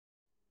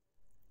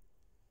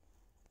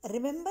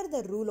Remember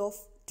the rule of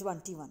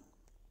 21.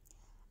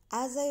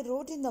 As I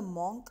wrote in The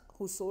Monk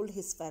Who Sold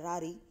His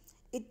Ferrari,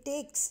 it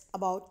takes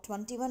about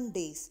 21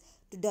 days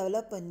to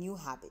develop a new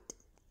habit.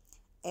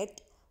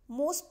 Yet,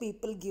 most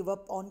people give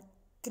up on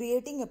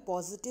creating a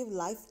positive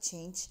life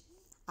change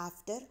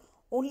after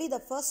only the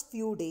first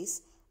few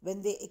days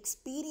when they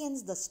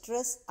experience the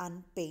stress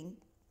and pain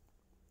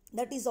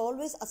that is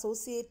always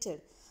associated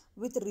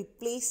with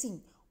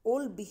replacing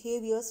old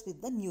behaviors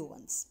with the new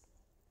ones.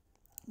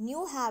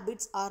 New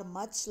habits are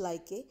much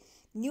like a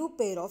new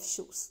pair of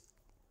shoes.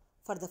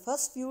 For the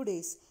first few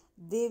days,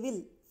 they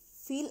will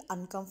feel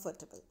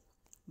uncomfortable.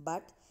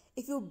 But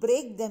if you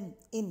break them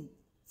in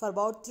for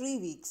about 3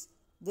 weeks,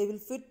 they will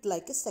fit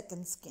like a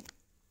second skin.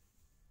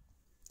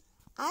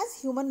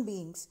 As human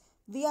beings,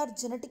 we are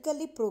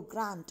genetically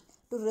programmed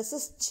to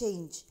resist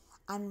change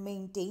and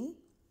maintain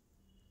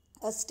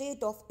a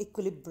state of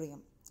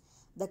equilibrium.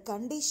 The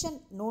condition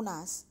known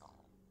as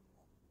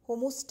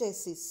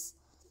homeostasis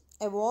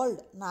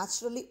evolved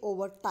naturally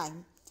over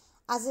time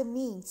as a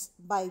means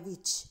by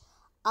which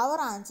our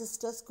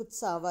ancestors could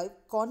survive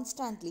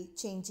constantly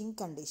changing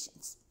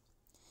conditions.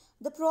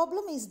 The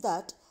problem is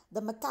that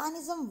the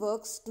mechanism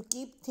works to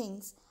keep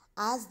things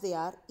as they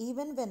are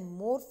even when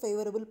more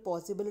favorable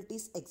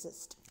possibilities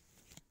exist.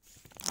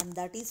 And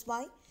that is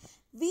why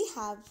we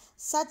have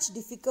such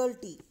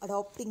difficulty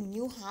adopting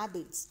new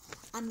habits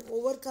and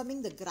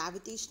overcoming the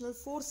gravitational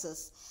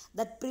forces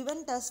that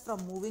prevent us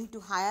from moving to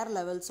higher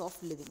levels of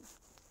living.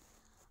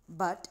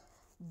 But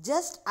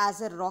just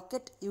as a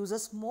rocket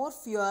uses more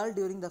fuel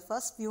during the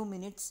first few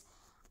minutes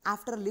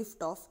after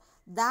liftoff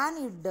than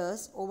it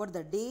does over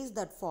the days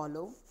that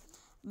follow,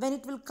 when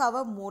it will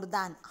cover more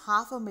than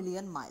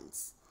 500,000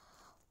 miles.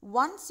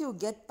 Once you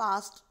get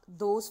past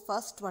those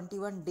first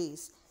 21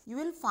 days, you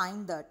will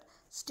find that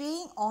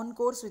staying on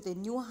course with a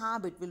new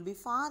habit will be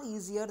far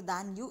easier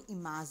than you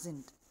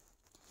imagined.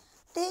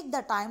 Take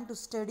the time to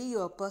study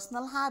your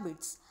personal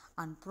habits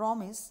and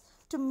promise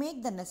to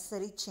make the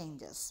necessary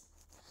changes.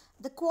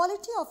 The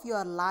quality of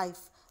your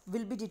life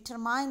will be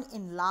determined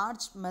in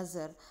large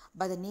measure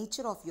by the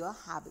nature of your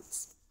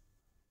habits.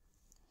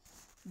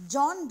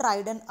 John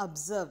Dryden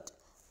observed,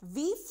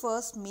 "We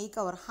first make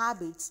our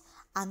habits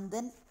and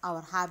then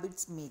our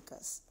habits make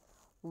us."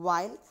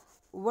 While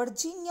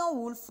Virginia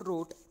Woolf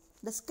wrote,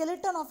 "The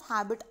skeleton of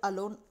habit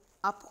alone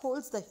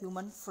upholds the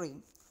human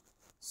frame."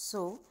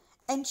 So,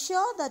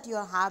 ensure that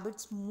your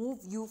habits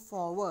move you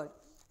forward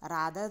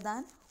rather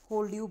than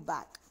hold you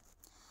back.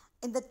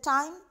 In the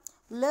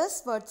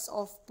timeless words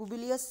of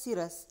Publius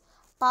Syrus,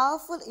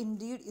 "Powerful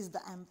indeed is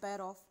the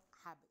empire of